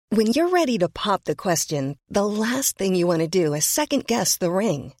When you're ready to pop the question, the last thing you want to do is second-guess the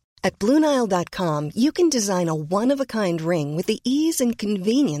ring. At BlueNile.com, you can design a one-of-a-kind ring with the ease and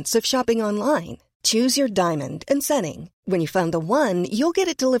convenience of shopping online. Choose your diamond and setting. When you find the one, you'll get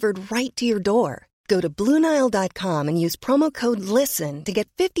it delivered right to your door. Go to BlueNile.com and use promo code LISTEN to get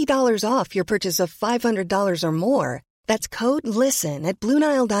 $50 off your purchase of $500 or more. That's code LISTEN at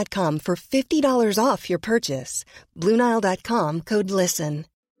BlueNile.com for $50 off your purchase. BlueNile.com, code LISTEN.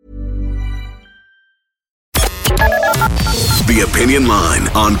 The Opinion Line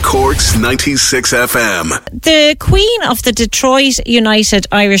on Cork's 96 FM. The Queen of the Detroit United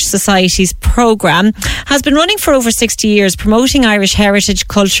Irish Society's programme has been running for over 60 years, promoting Irish heritage,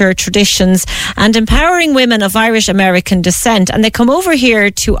 culture, traditions and empowering women of Irish American descent. And they come over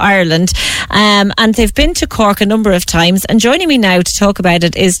here to Ireland and they've been to Cork a number of times. And joining me now to talk about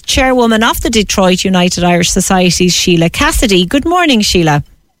it is Chairwoman of the Detroit United Irish Society, Sheila Cassidy. Good morning, Sheila.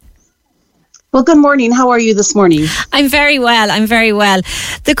 Well, good morning. How are you this morning? I'm very well.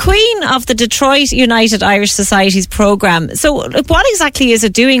 The Queen of the Detroit United Irish Society's programme. So what exactly is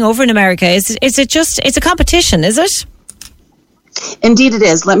it doing over in America? Is it just, it's a competition, is it? Indeed it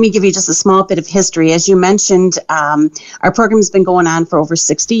is. Let me give you just a small bit of history. As you mentioned, our program has been going on for over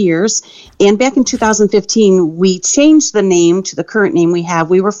 60 years. And back in 2015, we changed the name to the current name we have.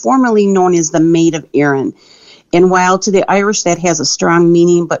 We were formerly known as the Maid of Erin. And while to the Irish that has a strong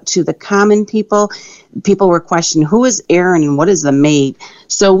meaning, but to the common people were questioning who is Erin and what is the maid.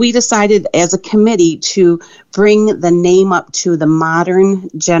 So we decided as a committee to bring the name up to the modern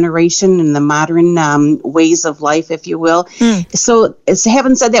generation and the modern ways of life, if you will. So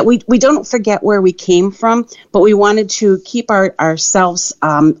having said that, we don't forget where we came from, but we wanted to keep ourselves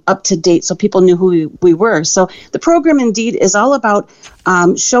up to date so people knew who we were. So the program indeed is all about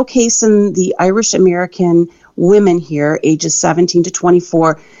showcasing the Irish American women here, ages 17 to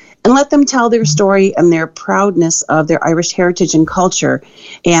 24, and let them tell their story and their proudness of their Irish heritage and culture.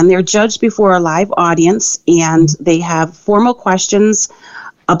 And they're judged before a live audience, and they have formal questions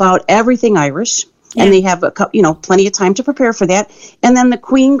about everything Irish, and they have plenty of time to prepare for that. And then the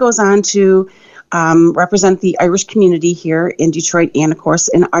Queen goes on to represent the Irish community here in Detroit and, of course,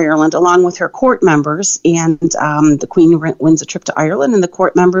 in Ireland, along with her court members. And the Queen wins a trip to Ireland, and the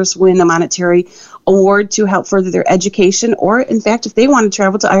court members win a monetary award to help further their education. Or, in fact, if they want to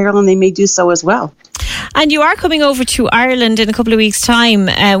travel to Ireland, they may do so as well. And you are coming over to Ireland in a couple of weeks' time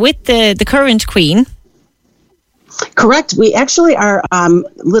with the current Queen. Correct. We actually are a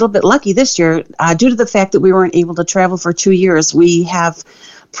little bit lucky this year due to the fact that we weren't able to travel for 2 years. We have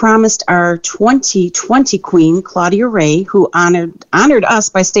promised our 2020 Queen, Claudia Ray, who honored us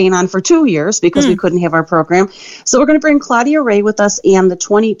by staying on for 2 years because we couldn't have our program. So we're going to bring Claudia Ray with us and the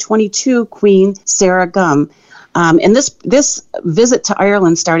 2022 Queen, Sarah Gum. And this visit to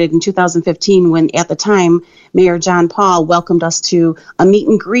Ireland started in 2015 when, at the time, Mayor John Paul welcomed us to a meet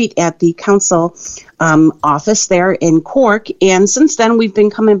and greet at the council office there in Cork. And since then, we've been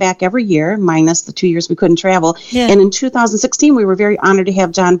coming back every year, minus the 2 years we couldn't travel. Yeah. And in 2016, we were very honored to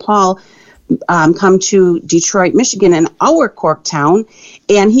have John Paul come to Detroit, Michigan, in our Cork town,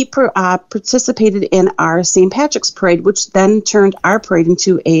 and he participated in our St. Patrick's Parade, which then turned our parade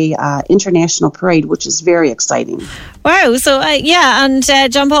into a international parade, which is very exciting. Wow! So and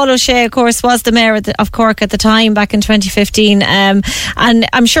John Paul O'Shea, of course, was the mayor of Cork at the time back in 2015, and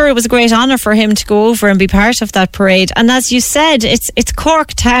I'm sure it was a great honour for him to go over and be part of that parade. And as you said, it's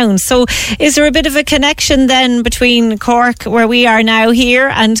Cork town. So is there a bit of a connection then between Cork, where we are now here,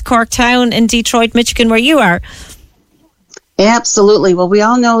 and Cork town in Detroit, Michigan, where you are? Absolutely. Well, we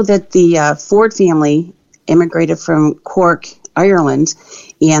all know that the Ford family immigrated from Cork, Ireland,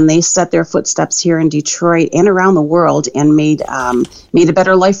 and they set their footsteps here in Detroit and around the world and made a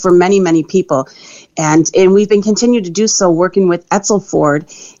better life for many, many people. And we've been continuing to do so, working with Etzel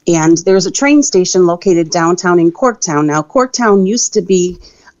Ford. And there's a train station located downtown in Corktown. Now, Corktown used to be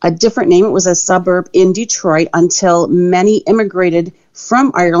a different name. It was a suburb in Detroit until many immigrated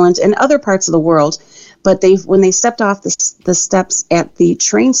from Ireland and other parts of the world. But when they stepped off the steps at the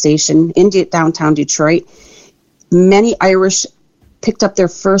train station in downtown Detroit, many Irish picked up their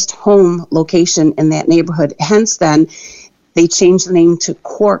first home location in that neighborhood. Hence, then, they changed the name to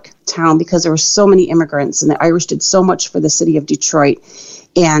Corktown because there were so many immigrants, and the Irish did so much for the city of Detroit.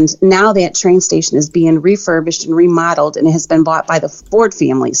 And now that train station is being refurbished and remodeled, and it has been bought by the Ford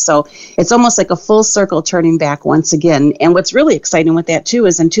family. So it's almost like a full circle turning back once again. And what's really exciting with that, too,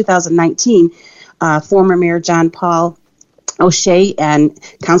 is in 2019, former Mayor John Paul O'Shea and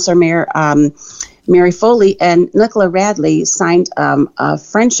Councillor Mayor Mary Foley and Nicola Radley signed a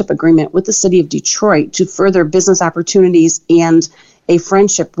friendship agreement with the city of Detroit to further business opportunities and a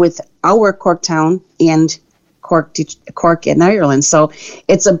friendship with our Corktown and Cork in Ireland. So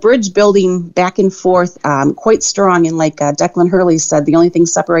it's a bridge building back and forth, quite strong. And like Declan Hurley said, the only thing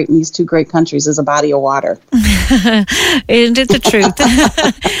separating these two great countries is a body of water. Isn't it the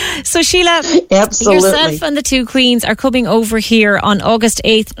truth? So Sheila, absolutely, yourself and the two queens are coming over here on August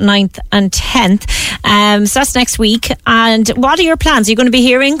 8th, 9th and 10th. So that's next week. And what are your plans? Are you going to be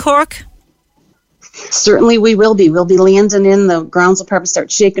here in Cork? Certainly we will be. We'll be landing in. The grounds will probably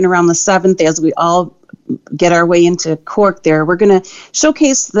start shaking around the 7th as we all get our way into Cork there. We're going to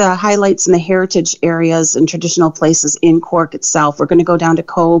showcase the highlights in the heritage areas and traditional places in Cork itself. We're going to go down to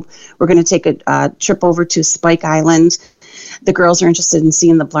Cobh. We're going to take a trip over to Spike Island. The girls are interested in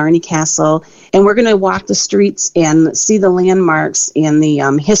seeing the Blarney Castle. And we're going to walk the streets and see the landmarks and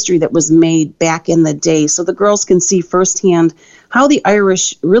the history that was made back in the day, so the girls can see firsthand how the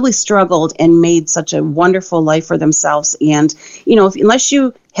Irish really struggled and made such a wonderful life for themselves. And, you know, unless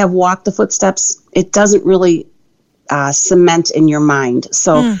you have walked the footsteps, it doesn't really cement in your mind.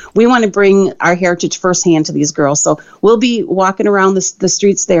 So we want to bring our heritage firsthand to these girls. So we'll be walking around the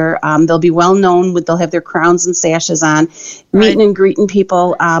streets there. They'll be well known. They'll have their crowns and sashes on, meeting and greeting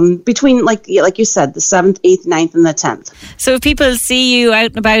people between, like you said, the 7th, 8th, 9th, and the 10th. So if people see you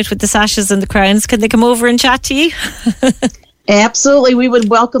out and about with the sashes and the crowns, can they come over and chat to you? Absolutely. We would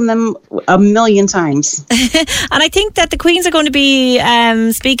welcome them a million times. And I think that the Queens are going to be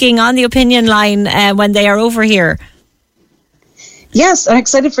speaking on the opinion line when they are over here. Yes, I'm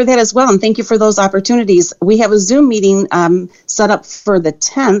excited for that as well, and thank you for those opportunities. We have a Zoom meeting set up for the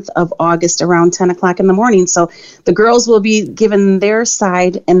 10th of August around 10 o'clock in the morning, so the girls will be given their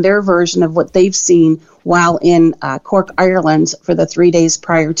side and their version of what they've seen while in Cork, Ireland for the 3 days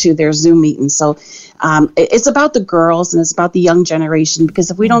prior to their Zoom meeting. So it's about the girls and it's about the young generation,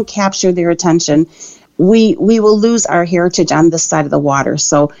 because if we don't capture their attention, we will lose our heritage on this side of the water.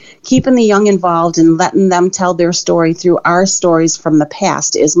 So keeping the young involved and letting them tell their story through our stories from the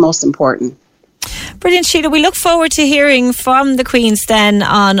past is most important. Brilliant, Sheila. We look forward to hearing from the Queens then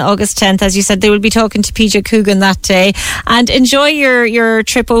on August 10th. As you said, they will be talking to PJ Coogan that day. And enjoy your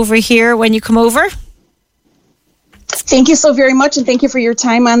trip over here when you come over. Thank you so very much, and thank you for your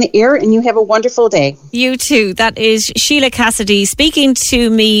time on the air, and you have a wonderful day. You too. That is Sheila Cassidy speaking to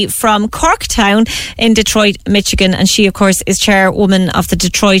me from Corktown in Detroit, Michigan, and she, of course, is chairwoman of the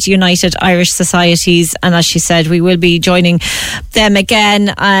Detroit United Irish Societies, and as she said, we will be joining them again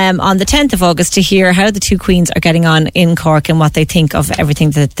on the 10th of August to hear how the two Queens are getting on in Cork and what they think of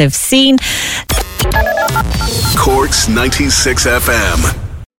everything that they've seen. Cork's 96 FM.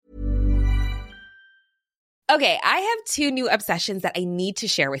 Okay, I have two new obsessions that I need to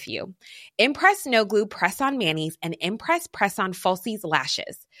share with you. Impress No Glue Press-On Manis and Impress Press-On Falsies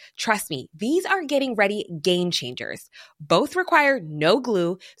Lashes. Trust me, these are getting ready game changers. Both require no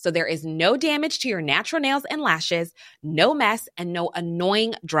glue, so there is no damage to your natural nails and lashes, no mess, and no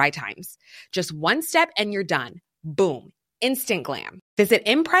annoying dry times. Just one step and you're done. Boom. Instant glam. Visit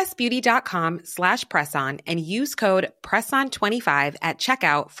impressbeauty.com/presson and use code PRESSON25 at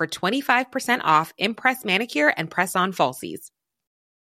checkout for 25% off Impress Manicure and Press-On Falsies.